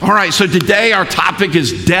All right, so today our topic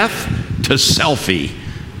is death to selfie.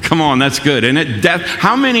 Come on, that's good, isn't it? Death.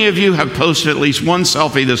 How many of you have posted at least one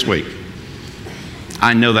selfie this week?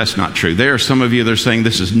 I know that's not true. There are some of you that are saying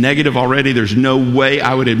this is negative already. There's no way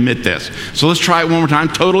I would admit this. So let's try it one more time.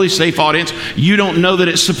 Totally safe audience. You don't know that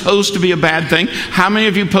it's supposed to be a bad thing. How many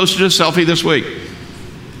of you posted a selfie this week?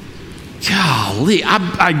 Golly,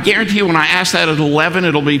 I guarantee you when I ask that at 11,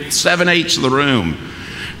 it'll be 7/8 of the room.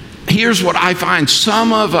 Here's what I find.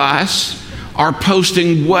 Some of us are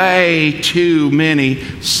posting way too many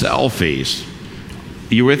selfies.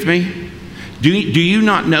 You with me? Do you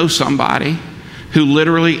not know somebody who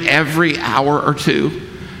literally every hour or two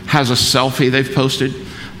has a selfie they've posted?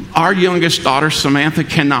 Our youngest daughter, Samantha,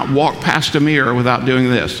 cannot walk past a mirror without doing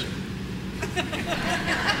this.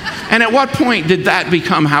 And at what point did that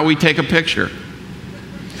become how we take a picture?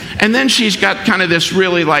 And then she's got kind of this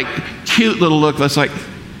really like cute little look that's like,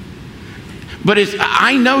 but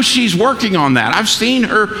I know she's working on that. I've seen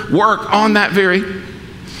her work on that very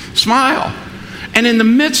smile. And in the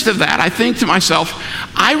midst of that, I think to myself,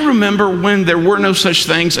 I remember when there were no such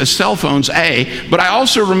things as cell phones, but I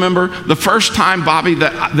also remember the first time, Bobby,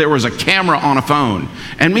 that there was a camera on a phone.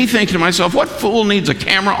 And me thinking to myself, what fool needs a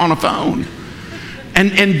camera on a phone?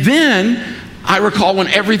 And then I recall when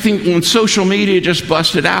social media just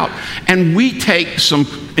busted out, and we take some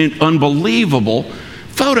unbelievable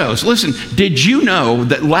photos. Listen, did you know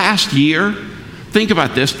that last year, think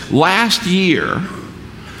about this, last year,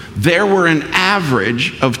 there were an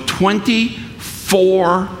average of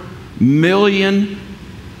 24 million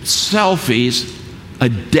selfies a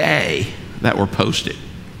day that were posted.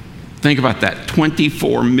 Think about that,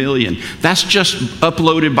 24 million. That's just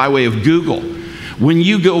uploaded by way of Google. When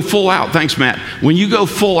you go full out, thanks Matt, when you go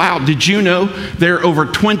full out, did you know there are over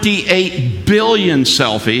 28 billion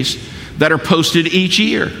selfies that are posted each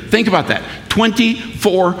year? Think about that,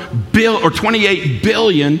 28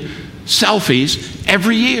 billion selfies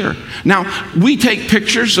every year. Now, we take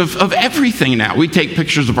pictures of everything now. We take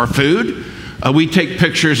pictures of our food. We take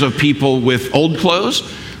pictures of people with old clothes.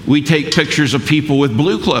 We take pictures of people with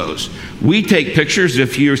blue clothes. We take pictures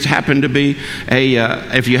if you happen to be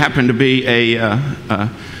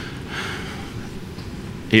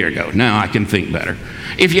here we go. Now I can think better.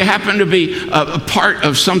 If you happen to be a part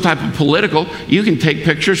of some type of political, you can take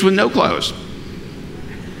pictures with no clothes.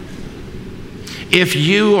 If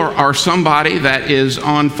you are somebody that is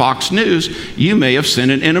on Fox News, you may have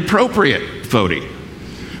sent an inappropriate photo.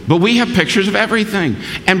 But we have pictures of everything.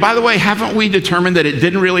 And by the way, haven't we determined that it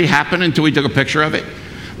didn't really happen until we took a picture of it?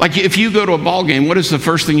 Like if you go to a ball game, what is the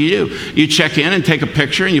first thing you do? You check in and take a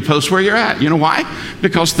picture and you post where you're at. You know why?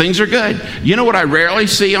 Because things are good. You know what I rarely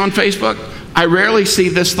see on Facebook? I rarely see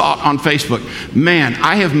this thought on Facebook. Man,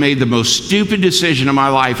 I have made the most stupid decision of my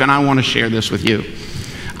life and I want to share this with you.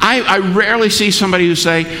 I rarely see somebody who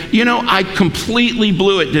say, you know, I completely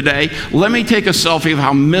blew it today. Let me take a selfie of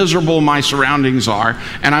how miserable my surroundings are,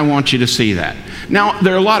 and I want you to see that. Now,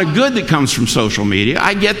 there are a lot of good that comes from social media.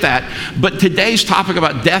 I get that. But today's topic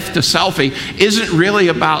about death to selfie isn't really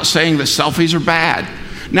about saying that selfies are bad.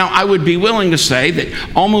 Now, I would be willing to say that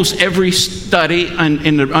almost every study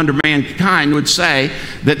under mankind would say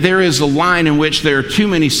that there is a line in which there are too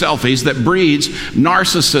many selfies that breeds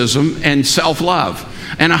narcissism and self-love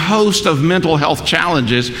and a host of mental health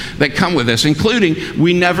challenges that come with this, including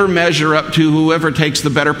we never measure up to whoever takes the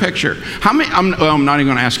better picture. I'm not even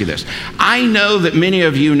going to ask you this. I know that many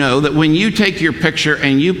of you know that when you take your picture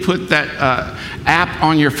and you put that app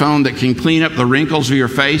on your phone that can clean up the wrinkles of your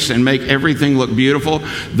face and make everything look beautiful,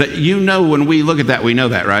 that you know when we look at that, we know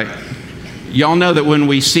that, right? Y'all know that when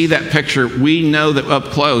we see that picture, we know that up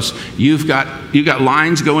close, you've got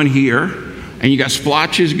lines going here and you got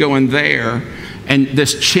splotches going there. And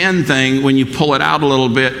this chin thing, when you pull it out a little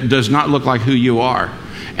bit, does not look like who you are.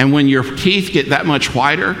 And when your teeth get that much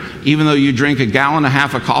whiter, even though you drink 1.5 gallons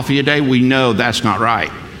of coffee a day, we know that's not right.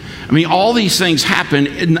 I mean, all these things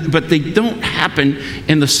happen, but they don't happen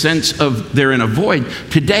in the sense of they're in a void.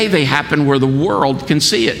 Today they happen where the world can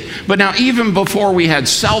see it. But now, even before we had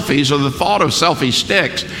selfies or the thought of selfie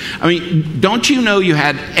sticks, I mean, don't you know you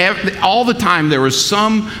had all the time there was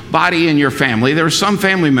somebody in your family, there was some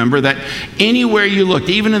family member that anywhere you looked,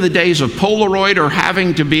 even in the days of Polaroid or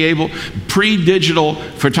having to be able, pre-digital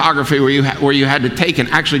photography where you had to take and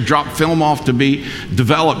actually drop film off to be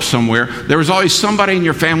developed somewhere, there was always somebody in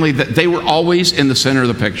your family that they were always in the center of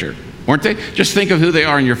the picture. weren't they? Just think of who they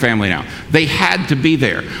are in your family now. They had to be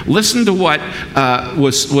there. Listen to what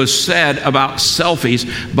was said about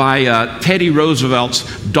selfies by Teddy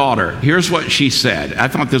Roosevelt's daughter. Here's what she said. I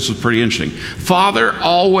thought this was pretty interesting. Father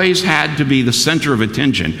always had to be the center of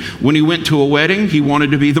attention. When he went to a wedding, he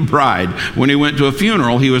wanted to be the bride. When he went to a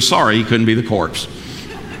funeral, he was sorry he couldn't be the corpse.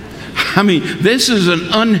 I mean, this is an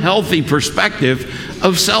unhealthy perspective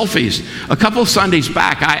of selfies. A couple Sundays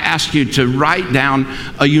back, I asked you to write down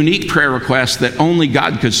a unique prayer request that only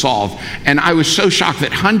God could solve. And I was so shocked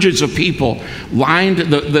that hundreds of people lined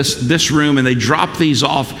this room and they dropped these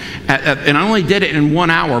off. And I only did it in 1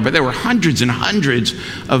 hour, but there were hundreds and hundreds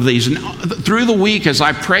of these. And through the week, as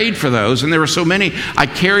I prayed for those, and there were so many, I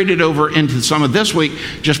carried it over into some of this week,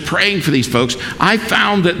 just praying for these folks. I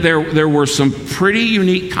found that there were some pretty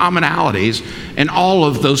unique commonalities in all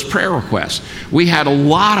of those prayer requests. We had a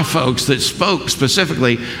lot of folks that spoke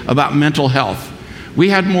specifically about mental health. We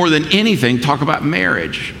had more than anything talk about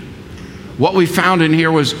marriage. What we found in here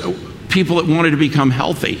was people that wanted to become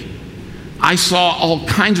healthy. I saw all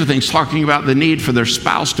kinds of things talking about the need for their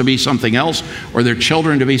spouse to be something else, or their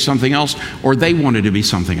children to be something else, or they wanted to be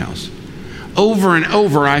something else. Over and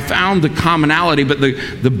over, I found the commonality, but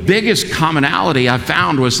the biggest commonality I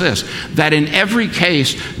found was this, that in every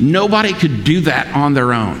case, nobody could do that on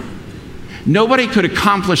their own. Nobody could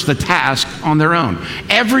accomplish the task on their own.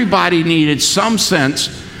 Everybody needed some sense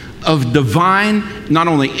of divine, not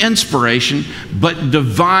only inspiration, but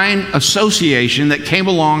divine association that came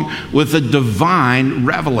along with the divine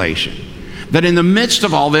revelation. That in the midst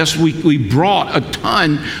of all this, we brought a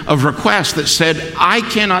ton of requests that said, I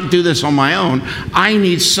cannot do this on my own. I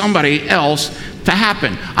need somebody else to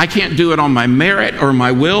happen. I can't do it on my merit or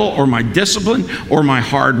my will or my discipline or my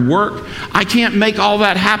hard work. I can't make all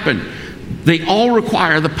that happen. They all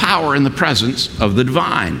require the power and the presence of the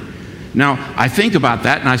divine. Now, I think about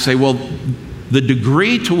that and I say, well, the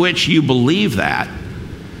degree to which you believe that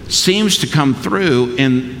seems to come through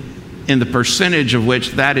in the percentage of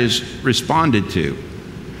which that is responded to.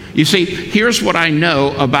 You see, here's what I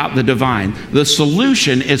know about the divine. The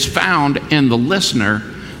solution is found in the listener,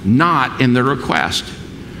 not in the request.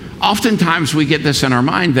 Oftentimes we get this in our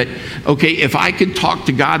mind that, okay, if I could talk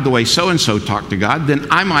to God the way so-and-so talked to God, then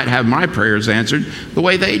I might have my prayers answered the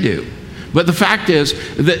way they do. But the fact is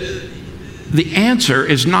that the answer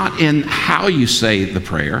is not in how you say the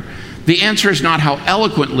prayer. The answer is not how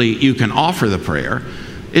eloquently you can offer the prayer.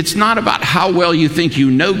 It's not about how well you think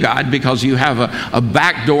you know God because you have a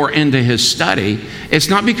back door into his study. It's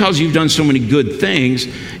not because you've done so many good things.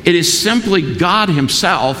 It is simply God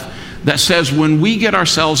himself that says when we get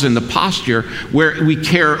ourselves in the posture where we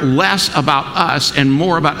care less about us and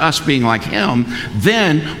more about us being like him,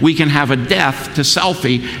 then we can have a death to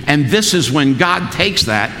selfie. And this is when God takes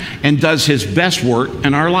that and does his best work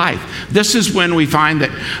in our life. This is when we find that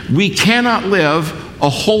we cannot live a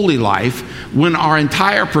holy life when our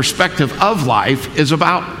entire perspective of life is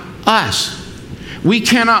about us. We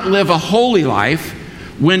cannot live a holy life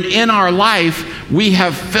when in our life we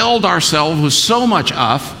have filled ourselves with so much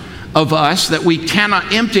of us that we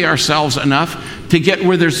cannot empty ourselves enough to get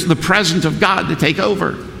where there's the presence of God to take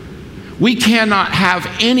over. We cannot have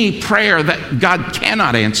any prayer that God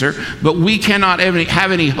cannot answer, but we cannot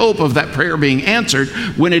have any hope of that prayer being answered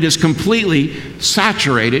when it is completely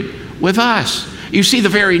saturated with us. You see, the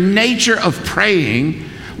very nature of praying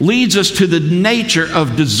leads us to the nature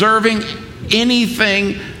of deserving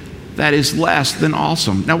anything that is less than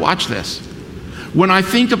awesome. Now watch this. When I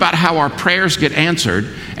think about how our prayers get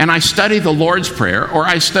answered, and I study the Lord's Prayer, or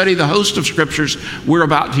I study the host of scriptures we're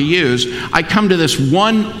about to use, I come to this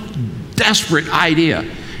one desperate idea.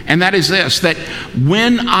 And that is this, that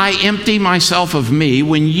when I empty myself of me,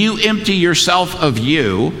 when you empty yourself of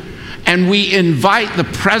you, and we invite the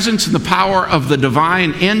presence and the power of the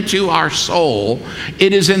divine into our soul,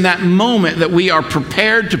 it is in that moment that we are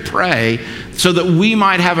prepared to pray so that we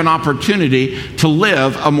might have an opportunity to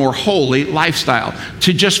live a more holy lifestyle,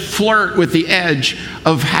 to just flirt with the edge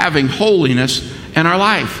of having holiness in our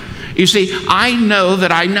life. You see, I know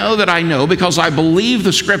because I believe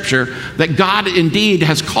the scripture that God indeed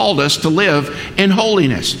has called us to live in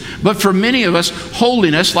holiness. But for many of us,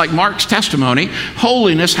 holiness, like Mark's testimony,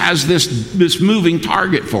 holiness has this moving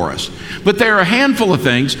target for us. But there are a handful of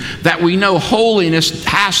things that we know holiness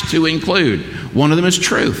has to include. One of them is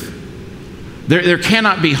truth. There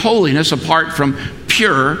cannot be holiness apart from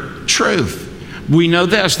pure truth. We know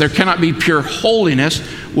this, there cannot be pure holiness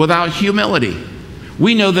without humility.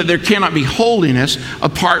 We know that there cannot be holiness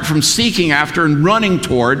apart from seeking after and running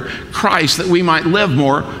toward Christ, that we might live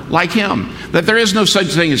more like him. That there is no such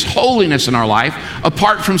thing as holiness in our life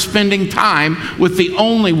apart from spending time with the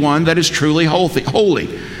only one that is truly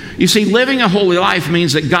holy. You see, living a holy life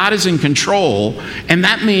means that God is in control, and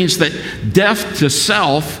that means that death to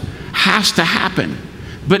self has to happen.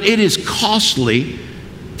 But it is costly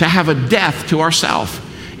to have a death to ourself.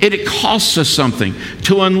 It costs us something.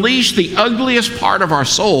 To unleash the ugliest part of our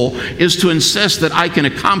soul is to insist that I can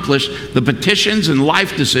accomplish the petitions and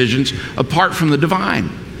life decisions apart from the divine.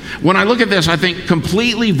 When I look at this, I think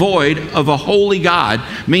completely void of a holy God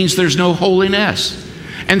means there's no holiness.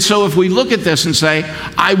 And so if we look at this and say,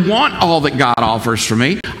 I want all that God offers for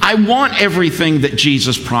me, I want everything that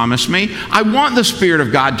Jesus promised me, I want the Spirit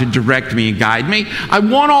of God to direct me and guide me, I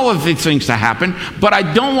want all of these things to happen, but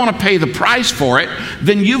I don't want to pay the price for it,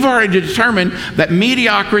 then you've already determined that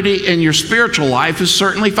mediocrity in your spiritual life is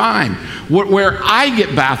certainly fine. Where I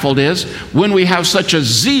get baffled is when we have such a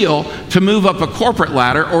zeal to move up a corporate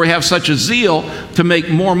ladder, or we have such a zeal to make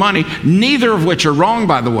more money, neither of which are wrong,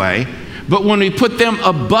 by the way. But when we put them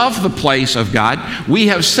above the place of God, we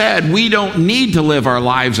have said we don't need to live our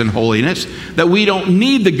lives in holiness, that we don't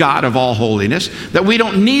need the God of all holiness, that we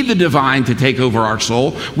don't need the divine to take over our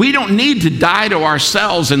soul. We don't need to die to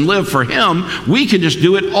ourselves and live for him. We can just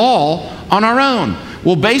do it all on our own.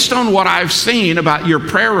 Well, based on what I've seen about your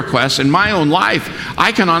prayer requests in my own life,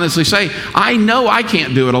 I can honestly say, I know I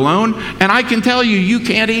can't do it alone, and I can tell you, you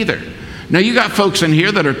can't either. Now, you got folks in here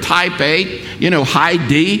that are type A, high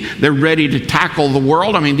D. They're ready to tackle the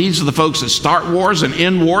world. I mean, these are the folks that start wars and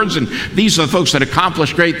end wars, and these are the folks that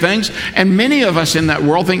accomplish great things. And many of us in that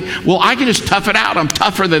world think, well, I can just tough it out. I'm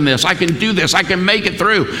tougher than this. I can do this. I can make it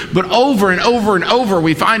through. But over and over and over,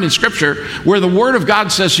 we find in Scripture where the Word of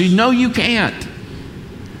God says, no, you can't.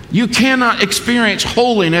 You cannot experience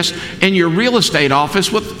holiness in your real estate office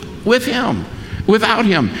with him. Without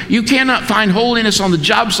him. You cannot find holiness on the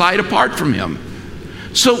job site apart from him.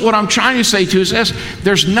 So what I'm trying to say to you is this: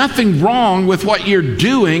 there's nothing wrong with what you're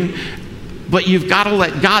doing, but you've got to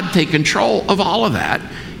let God take control of all of that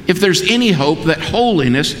if there's any hope that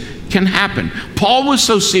holiness can happen. Paul was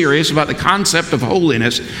so serious about the concept of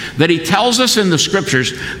holiness that he tells us in the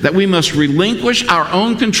Scriptures that we must relinquish our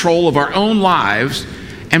own control of our own lives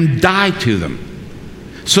and die to them,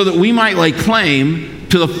 so that we might lay claim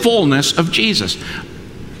to the fullness of Jesus.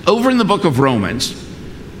 Over in the book of Romans,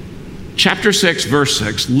 chapter 6, verse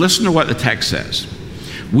 6, listen to what the text says.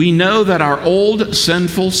 We know that our old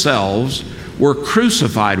sinful selves were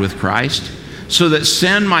crucified with Christ so that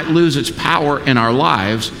sin might lose its power in our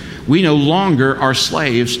lives. We no longer are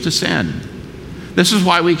slaves to sin. This is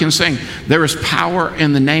why we can sing, there is power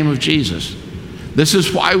in the name of Jesus. This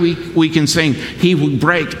is why we can sing, he will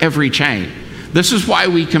break every chain. This is why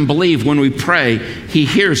we can believe when we pray, he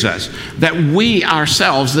hears us. That we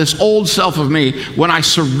ourselves, this old self of me, when I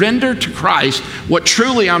surrender to Christ, what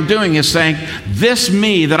truly I'm doing is saying, this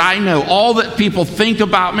me that I know, all that people think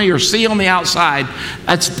about me or see on the outside,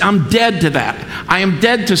 I'm dead to that. I am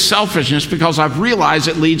dead to selfishness because I've realized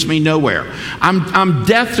it leads me nowhere. I'm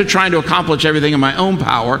dead to trying to accomplish everything in my own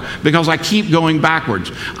power because I keep going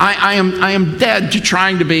backwards. I am dead to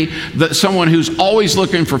trying to be someone who's always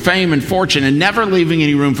looking for fame and fortune and never leaving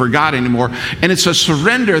any room for God anymore. And it's a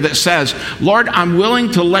surrender that says, Lord, I'm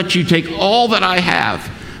willing to let you take all that I have,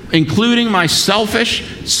 including my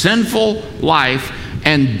selfish, sinful life,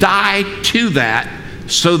 and die to that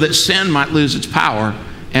so that sin might lose its power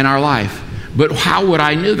in our life. But how would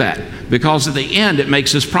I know that? Because at the end, it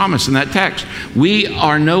makes this promise in that text. We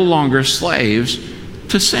are no longer slaves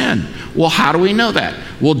to sin. Well, how do we know that?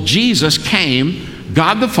 Well, Jesus came.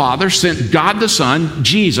 God the Father sent God the Son,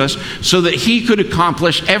 Jesus, so that he could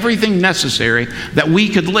accomplish everything necessary that we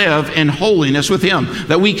could live in holiness with him,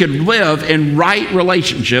 that we could live in right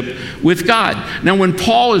relationship with God. Now, when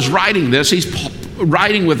Paul is writing this, he's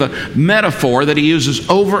writing with a metaphor that he uses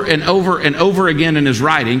over and over and over again in his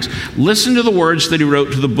writings. Listen to the words that he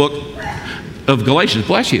wrote to the book of Galatians,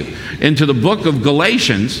 bless you, into the book of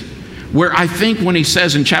Galatians, where I think when he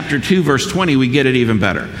says in chapter 2, verse 20, we get it even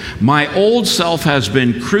better. My old self has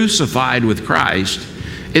been crucified with Christ.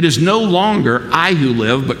 It is no longer I who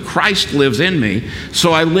live, but Christ lives in me.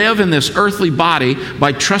 So I live in this earthly body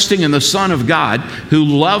by trusting in the Son of God who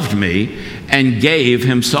loved me and gave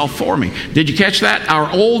himself for me. Did you catch that?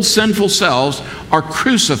 Our old sinful selves are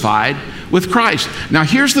crucified with Christ. Now,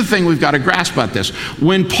 here's the thing we've got to grasp about this.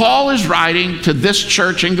 When Paul is writing to this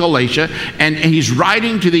church in Galatia, and he's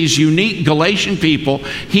writing to these unique Galatian people,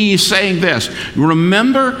 he's saying this: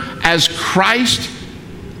 remember, as Christ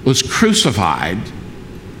was crucified,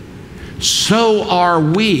 so are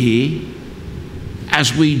we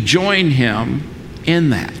as we join him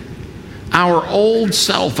in that. Our old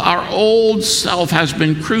self has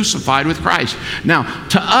been crucified with Christ. Now,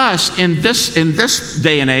 to us in this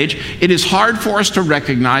day and age, it is hard for us to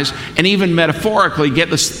recognize and even metaphorically get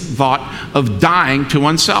this thought of dying to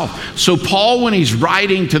oneself. So Paul, when he's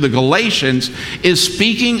writing to the Galatians, is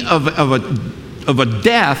speaking of a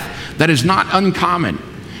death that is not uncommon.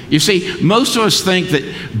 You see, most of us think that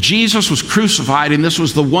Jesus was crucified and this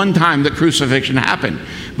was the one time that crucifixion happened.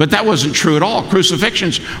 But that wasn't true at all.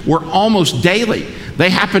 Crucifixions were almost daily. They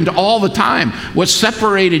happened all the time. What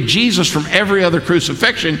separated Jesus from every other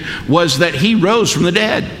crucifixion was that he rose from the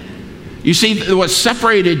dead. You see, what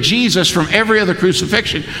separated Jesus from every other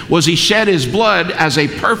crucifixion was he shed his blood as a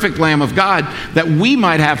perfect Lamb of God that we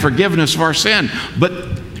might have forgiveness of our sin.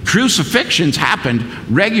 But crucifixions happened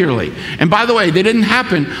regularly. And by the way, they didn't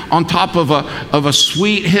happen on top of a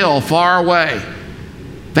sweet hill far away.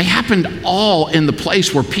 They happened all in the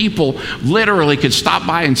place where people literally could stop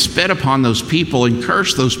by and spit upon those people and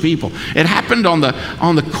curse those people. It happened on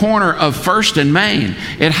the corner of First and Main.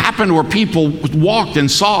 It happened where people walked and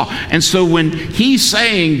saw. And so when he's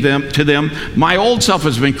saying to them, my old self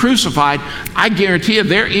has been crucified, I guarantee you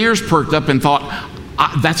their ears perked up and thought,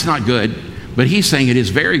 that's not good. But he's saying it is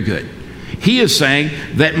very good. He is saying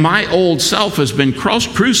that my old self has been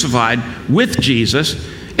crucified with Jesus.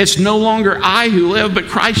 It's no longer I who live, but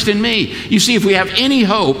Christ in me. You see, if we have any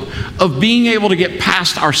hope of being able to get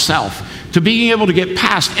past ourself, to being able to get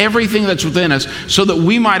past everything that's within us so that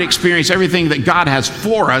we might experience everything that God has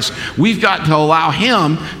for us, we've got to allow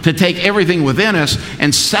him to take everything within us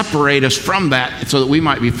and separate us from that so that we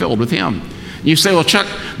might be filled with him. You say, well, Chuck,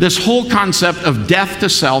 this whole concept of death to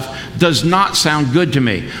self does not sound good to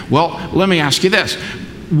me. Well, let me ask you this.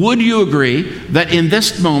 Would you agree that in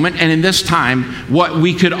this moment and in this time, what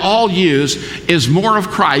we could all use is more of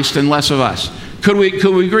Christ and less of us? Could we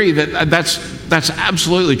agree that that's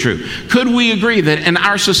absolutely true? Could we agree that in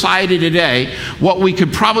our society today, what we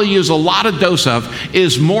could probably use a lot of dose of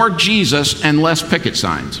is more Jesus and less picket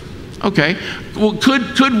signs? Okay. Well,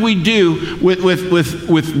 could we do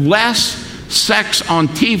with less sex on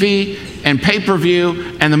TV and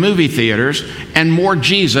pay-per-view and the movie theaters and more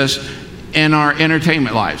Jesus in our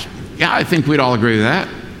entertainment lives? Yeah, I think we'd all agree with that.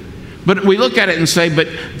 But we look at it and say, but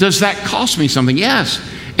does that cost me something? Yes,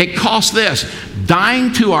 it costs this: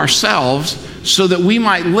 dying to ourselves so that we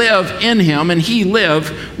might live in him and he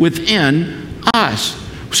live within us.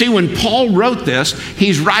 See, when Paul wrote this,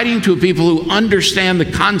 he's writing to people who understand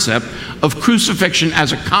the concept of crucifixion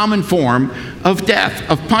as a common form of death,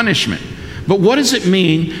 of punishment. But what does it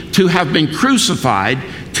mean to have been crucified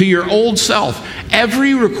to your old self?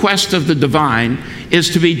 Every request of the divine is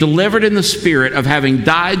to be delivered in the spirit of having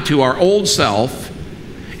died to our old self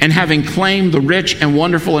and having claimed the rich and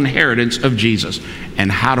wonderful inheritance of Jesus.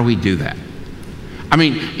 And how do we do that? I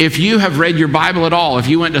mean, if you have read your Bible at all, if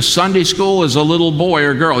you went to Sunday school as a little boy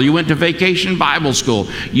or girl, you went to vacation Bible school,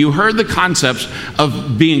 you heard the concepts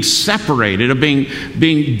of being separated, of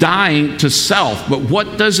being dying to self. But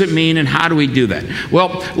what does it mean and how do we do that?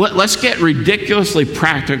 Well, let's get ridiculously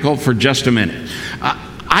practical for just a minute.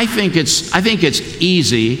 I think it's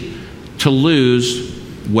easy to lose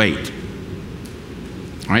weight.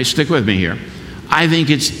 All right, stick with me here. I think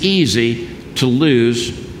it's easy to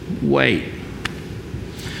lose weight.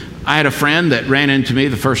 I had a friend that ran into me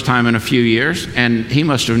the first time in a few years, and he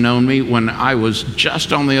must have known me when I was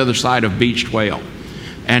just on the other side of beached whale.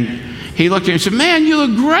 And he looked at me and said, "Man, you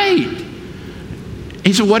look great."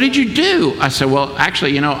 He said, "What did you do?" I said, "Well,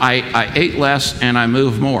 actually, I ate less and I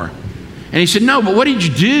moved more." And he said, "No, but what did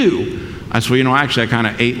you do?" I said, "Well, actually, I kind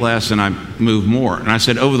of ate less and I moved more." And I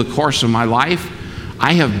said, "Over the course of my life,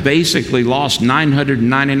 I have basically lost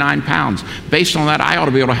 999 pounds. Based on that, I ought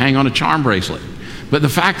to be able to hang on a charm bracelet." But the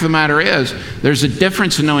fact of the matter is, there's a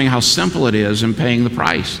difference in knowing how simple it is and paying the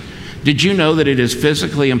price. Did you know that it is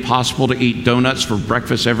physically impossible to eat donuts for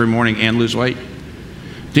breakfast every morning and lose weight?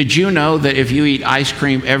 Did you know that if you eat ice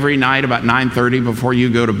cream every night about 9:30 before you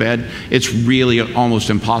go to bed, it's really almost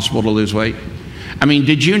impossible to lose weight? I mean,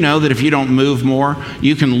 did you know that if you don't move more,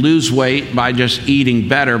 you can lose weight by just eating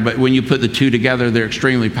better, but when you put the two together, they're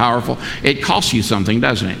extremely powerful? It costs you something,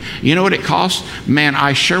 doesn't it? You know what it costs? Man,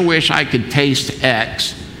 I sure wish I could taste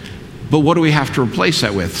X, but what do we have to replace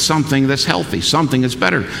that with? Something that's healthy, something that's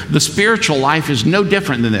better. The spiritual life is no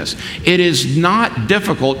different than this. It is not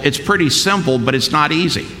difficult. It's pretty simple, but it's not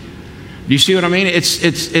easy. Do you see what I mean?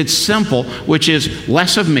 It's simple, which is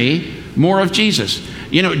less of me, more of Jesus.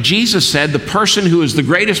 You know, Jesus said the person who is the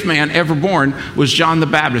greatest man ever born was John the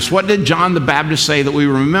Baptist. What did John the Baptist say that we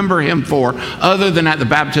remember him for, other than at the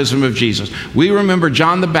baptism of Jesus? We remember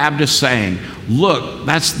John the Baptist saying, look,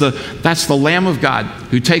 that's the Lamb of God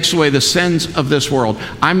who takes away the sins of this world.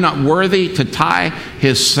 I'm not worthy to tie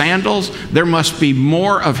his sandals. There must be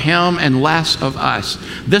more of him and less of us.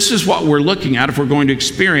 This is what we're looking at if we're going to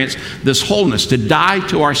experience this wholeness. To die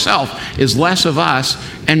to ourselves is less of us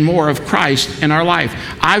and more of Christ in our life.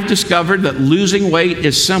 I've discovered that losing weight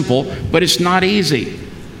is simple, but it's not easy.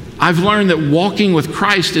 I've learned that walking with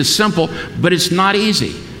Christ is simple, but it's not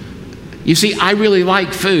easy. You see, I really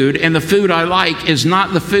like food, and the food I like is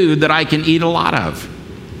not the food that I can eat a lot of.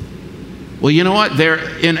 Well, you know what?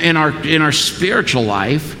 In our spiritual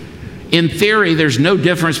life, in theory, there's no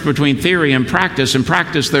difference between theory and practice. In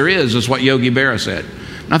practice, there is what Yogi Berra said.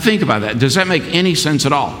 Now think about that. Does that make any sense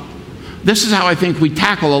at all? This is how I think we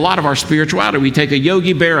tackle a lot of our spirituality. We take a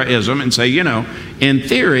Yogi Berra-ism and say, you know, in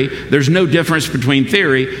theory, there's no difference between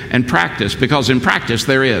theory and practice, because in practice,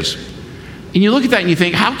 there is. And you look at that and you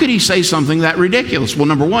think, how could he say something that ridiculous? Well,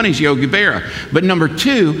 number one, he's Yogi Berra. But number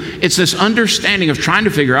two, it's this understanding of trying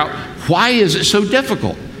to figure out, why is it so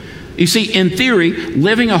difficult? You see, in theory,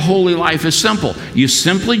 living a holy life is simple. You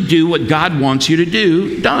simply do what God wants you to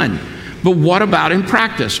do, done. But what about in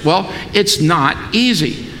practice? Well, it's not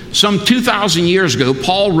easy. Some 2,000 years ago,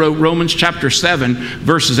 Paul wrote Romans chapter 7,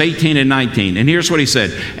 verses 18 and 19. And here's what he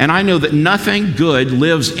said. And I know that nothing good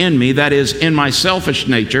lives in me, that is, in my selfish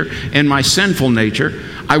nature, in my sinful nature.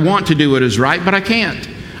 I want to do what is right, but I can't.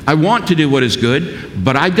 I want to do what is good,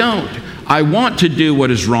 but I don't. I want to do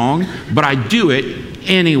what is wrong, but I do it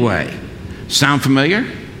anyway. Sound familiar?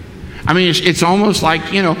 I mean, it's almost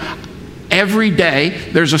like, you know, every day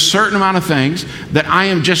there's a certain amount of things that I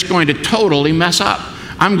am just going to totally mess up.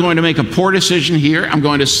 I'm going to make a poor decision here. I'm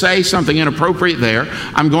going to say something inappropriate there.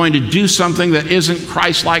 I'm going to do something that isn't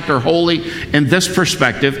Christ-like or holy in this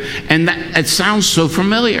perspective. And it sounds so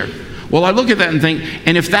familiar. Well, I look at that and think,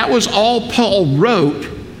 and if that was all Paul wrote,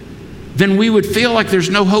 then we would feel like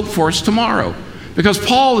there's no hope for us tomorrow. Because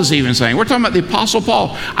Paul is even saying, we're talking about the Apostle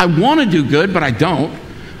Paul, I want to do good, but I don't.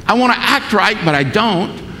 I want to act right, but I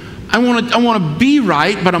don't. I want to be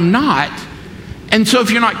right, but I'm not. And so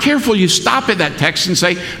if you're not careful, you stop at that text and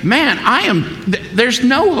say, man, there's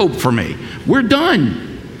no hope for me. We're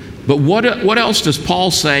done. But what else does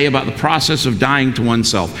Paul say about the process of dying to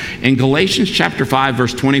oneself? In Galatians chapter 5,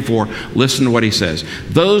 verse 24, listen to what he says.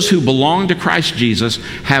 Those who belong to Christ Jesus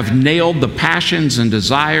have nailed the passions and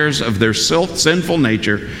desires of their sinful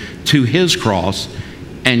nature to his cross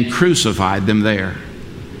and crucified them there.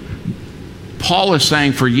 Paul is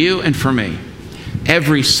saying, for you and for me,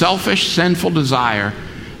 every selfish, sinful desire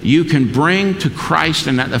you can bring to Christ,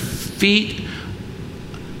 and at the feet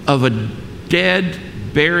of a dead,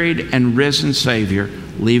 buried, and risen Savior,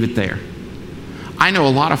 leave it there. I know a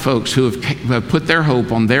lot of folks who have put their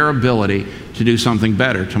hope on their ability to do something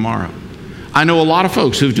better tomorrow. I know a lot of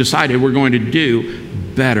folks who've decided we're going to do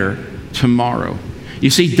better tomorrow.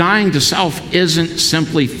 You see, dying to self isn't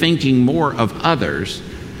simply thinking more of others.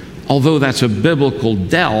 Although that's a biblical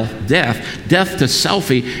death to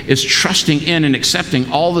selfie is trusting in and accepting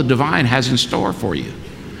all the divine has in store for you.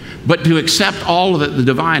 But to accept all that the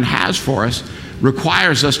divine has for us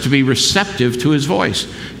requires us to be receptive to his voice,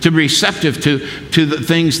 to be receptive to the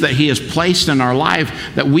things that he has placed in our life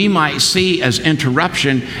that we might see as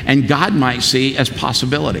interruption and God might see as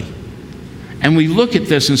possibility. And we look at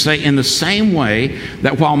this and say, in the same way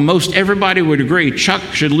that while most everybody would agree Chuck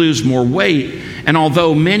should lose more weight, and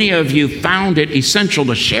although many of you found it essential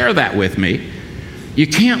to share that with me, you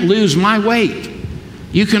can't lose my weight.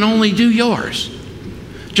 You can only do yours.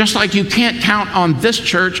 Just like you can't count on this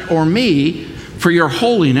church or me for your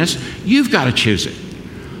holiness, you've got to choose it.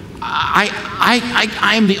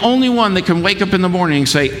 I am the only one that can wake up in the morning and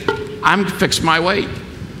say, I'm going to fix my weight.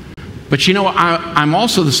 But you know, I'm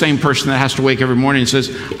also the same person that has to wake every morning and says,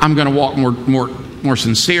 I'm going to walk more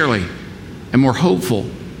sincerely and more hopeful.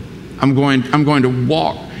 I'm going to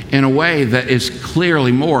walk in a way that is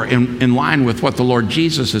clearly more in line with what the Lord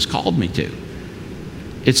Jesus has called me to.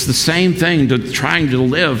 It's the same thing to trying to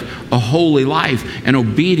live a holy life, an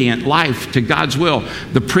obedient life to God's will.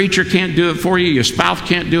 The preacher can't do it for you. Your spouse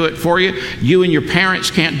can't do it for you. You and your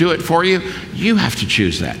parents can't do it for you. You have to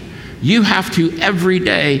choose that. You have to every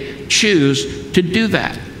day choose to do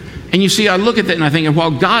that. And you see, I look at that and I think,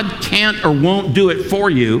 while God can't or won't do it for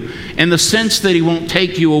you, in the sense that he won't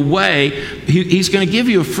take you away, he's going to give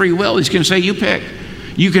you a free will. He's going to say, you pick.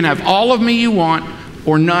 You can have all of me you want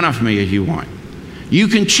or none of me you want. You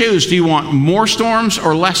can choose, do you want more storms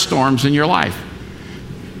or less storms in your life?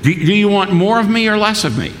 Do you want more of me or less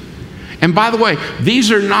of me? And by the way,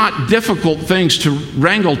 these are not difficult things to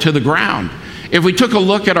wrangle to the ground. If we took a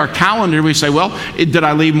look at our calendar, we say, well, did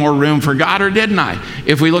I leave more room for God or didn't I?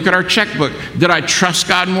 If we look at our checkbook, did I trust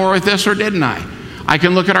God more with this or didn't I? I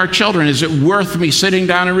can look at our children. Is it worth me sitting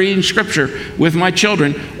down and reading Scripture with my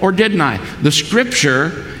children or didn't I? The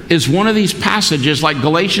Scripture is one of these passages like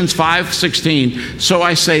Galatians 5:16. So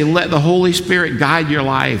I say, let the Holy Spirit guide your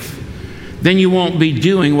life. Then you won't be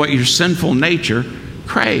doing what your sinful nature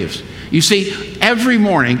craves. You see, every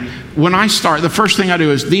morning when I start, the first thing I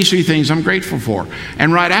do is these 3 things I'm grateful for.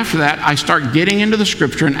 And right after that, I start getting into the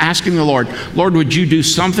Scripture and asking the Lord, Lord, would you do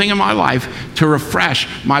something in my life to refresh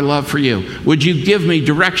my love for you? Would you give me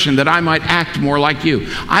direction that I might act more like you?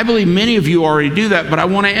 I believe many of you already do that, but I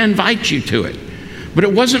want to invite you to it. But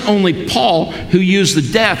it wasn't only Paul who used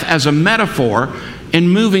the death as a metaphor in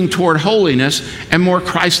moving toward holiness and more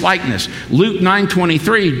Christ-likeness. Luke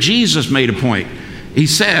 9:23, Jesus made a point. He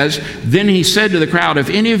says, then he said to the crowd, if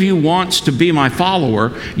any of you wants to be my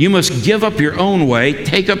follower, you must give up your own way,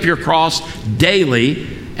 take up your cross daily,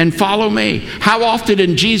 and follow me. How often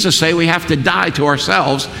did Jesus say we have to die to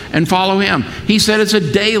ourselves and follow him? He said it's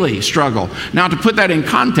a daily struggle. Now, to put that in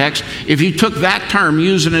context, if you took that term,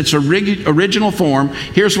 used in its original form,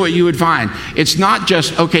 here's what you would find. It's not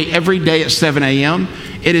just, okay, every day at 7 a.m.,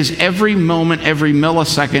 it is every moment, every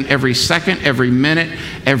millisecond, every second, every minute,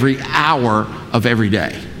 every hour of every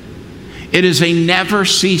day. It is a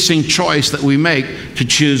never-ceasing choice that we make to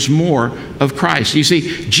choose more of Christ. You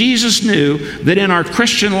see, Jesus knew that in our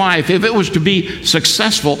Christian life, if it was to be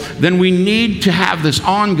successful, then we need to have this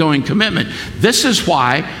ongoing commitment. This is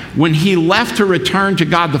why when he left to return to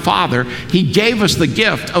God the Father, he gave us the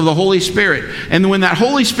gift of the Holy Spirit. And when that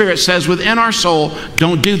Holy Spirit says within our soul,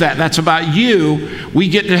 don't do that, that's about you, we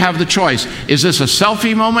get to have the choice. Is this a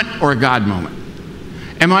selfie moment or a God moment?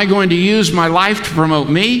 Am I going to use my life to promote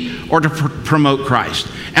me or to promote Christ?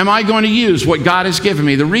 Am I going to use what God has given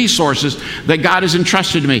me, the resources that God has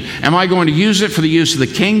entrusted to me? Am I going to use it for the use of the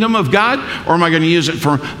kingdom of God, or am I going to use it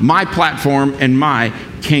for my platform and my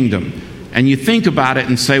kingdom? And you think about it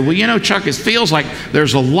and say, well, you know, Chuck, it feels like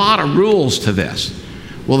there's a lot of rules to this.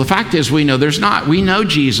 Well, the fact is we know there's not. We know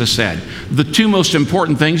Jesus said the 2 most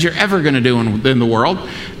important things you're ever going to do in the world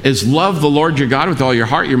is love the Lord your God with all your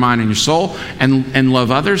heart, your mind, and your soul, and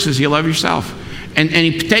love others as you love yourself. And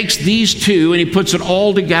he takes these 2 and he puts it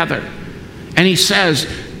all together. And he says,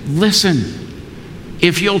 listen,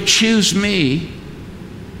 if you'll choose me,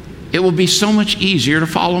 it will be so much easier to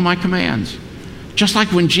follow my commands. Just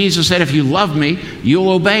like when Jesus said, if you love me,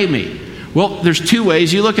 you'll obey me. Well, there's 2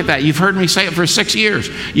 ways you look at that. You've heard me say it for 6 years.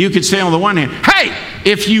 You could say on the one hand, hey,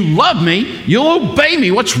 if you love me, you'll obey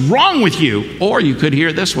me. What's wrong with you? Or you could hear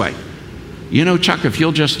it this way. You know, Chuck, if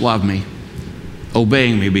you'll just love me,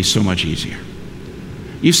 obeying me will be so much easier.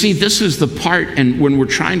 You see, this is the part, and when we're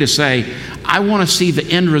trying to say, I want to see the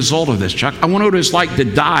end result of this, Chuck. I want to know what it's like to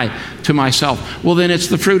die to myself. Well, then it's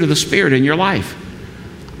the fruit of the Spirit in your life.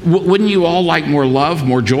 Wouldn't you all like more love,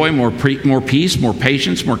 more joy, more peace, more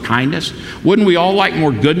patience, more kindness? Wouldn't we all like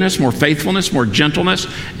more goodness, more faithfulness, more gentleness,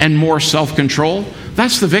 and more self-control?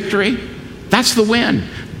 That's the victory. That's the win.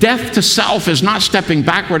 Death to self is not stepping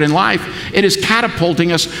backward in life. It is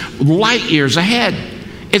catapulting us light years ahead.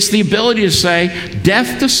 It's the ability to say,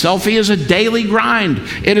 death to selfie is a daily grind.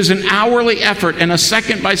 It is an hourly effort and a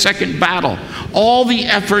second-by-second battle. All the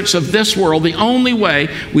efforts of this world, the only way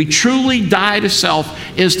we truly die to self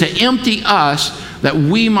is to empty us that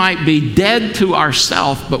we might be dead to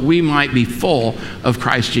ourself, but we might be full of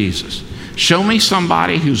Christ Jesus. Show me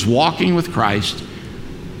somebody who's walking with Christ,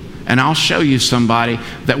 and I'll show you somebody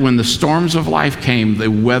that when the storms of life came, they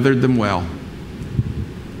weathered them well.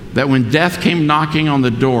 That when death came knocking on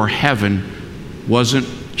the door, heaven wasn't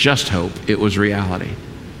just hope, it was reality.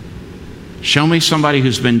 Show me somebody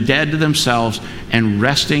who's been dead to themselves and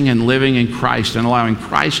resting and living in Christ and allowing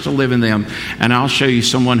Christ to live in them, and I'll show you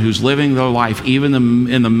someone who's living their life even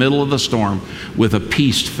in the middle of the storm with a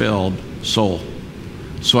peace-filled soul.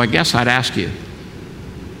 So I guess I'd ask you,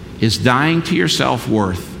 is dying to yourself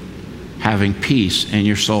worth having peace in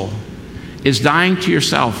your soul? Is dying to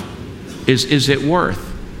yourself, is it worth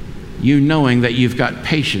you knowing that you've got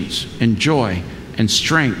patience and joy and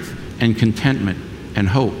strength and contentment and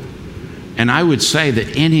hope? And I would say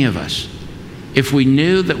that any of us, if we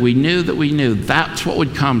knew that we knew that we knew that's what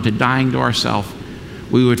would come to dying to ourselves,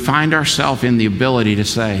 we would find ourselves in the ability to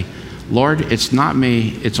say, Lord, it's not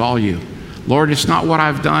me, it's all you. Lord, it's not what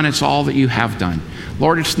I've done, it's all that you have done.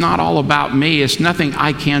 Lord, it's not all about me, it's nothing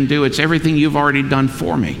I can do, it's everything you've already done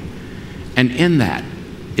for me. And in that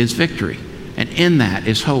is victory, and in that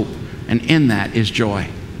is hope, and in that is joy.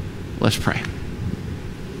 Let's pray.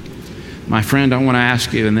 My friend, I want to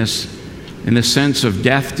ask you in this sense of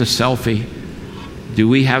death to selfie, do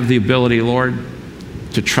we have the ability, Lord,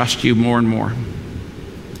 to trust you more and more?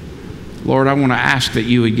 Lord, I want to ask that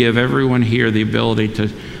you would give everyone here the ability to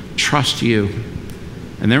trust you.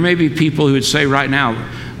 And there may be people who would say right now,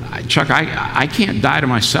 Chuck, I can't die to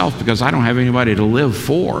myself because I don't have anybody to live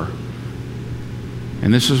for.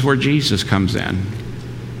 And this is where Jesus comes in.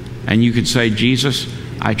 And you could say, Jesus,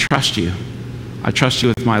 I trust you. I trust you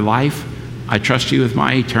with my life. I trust you with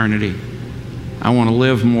my eternity. I want to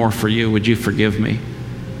live more for you. Would you forgive me?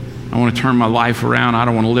 I want to turn my life around. I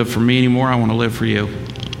don't want to live for me anymore. I want to live for you.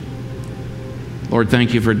 Lord,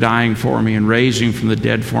 thank you for dying for me and raising from the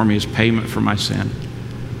dead for me as payment for my sin.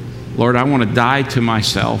 Lord, I want to die to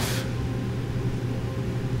myself,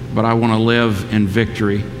 but I want to live in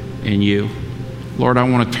victory in you. Lord, I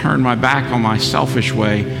want to turn my back on my selfish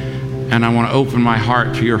way, and I want to open my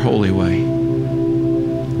heart to your holy way.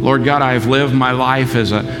 Lord God, I have lived my life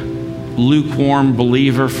as a lukewarm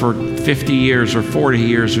believer for 50 years or 40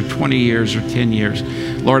 years or 20 years or 10 years.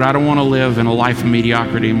 Lord, I don't want to live in a life of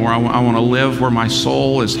mediocrity anymore. I want to live where my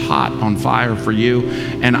soul is hot on fire for you,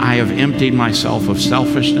 and I have emptied myself of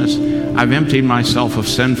selfishness. I've emptied myself of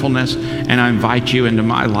sinfulness, and I invite you into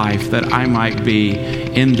my life that I might be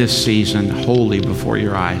in this season holy before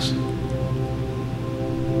your eyes.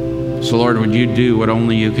 So Lord, would you do what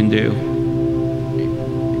only you can do?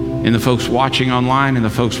 And the folks watching online and the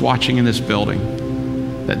folks watching in this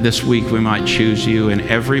building, that this week we might choose you in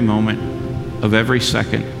every moment of every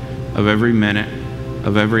second, of every minute,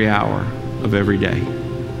 of every hour, of every day.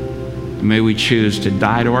 And may we choose to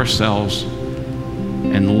die to ourselves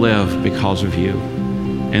and live because of you.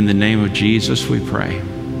 In the name of Jesus we pray.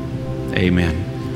 Amen.